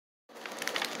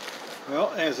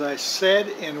Well, as I said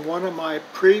in one of my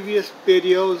previous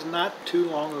videos not too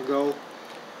long ago,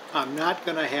 I'm not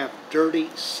going to have dirty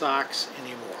socks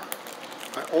anymore.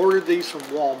 I ordered these from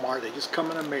Walmart. They just come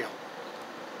in the mail.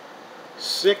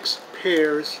 6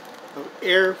 pairs of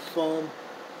air foam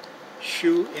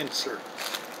shoe insert.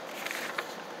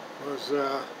 Was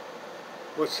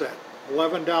what's that?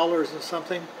 $11 and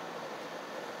something.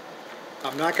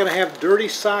 I'm not going to have dirty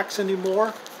socks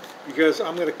anymore because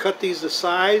I'm going to cut these to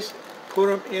size, put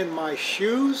them in my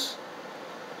shoes,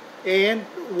 and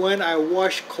when I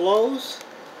wash clothes,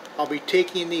 I'll be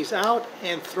taking these out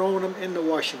and throwing them in the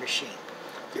washing machine.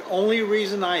 The only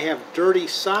reason I have dirty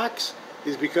socks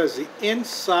is because the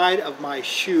inside of my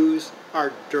shoes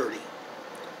are dirty.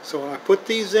 So when I put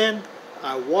these in,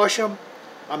 I wash them.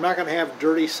 I'm not going to have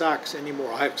dirty socks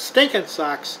anymore. I have stinking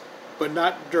socks, but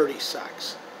not dirty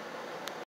socks.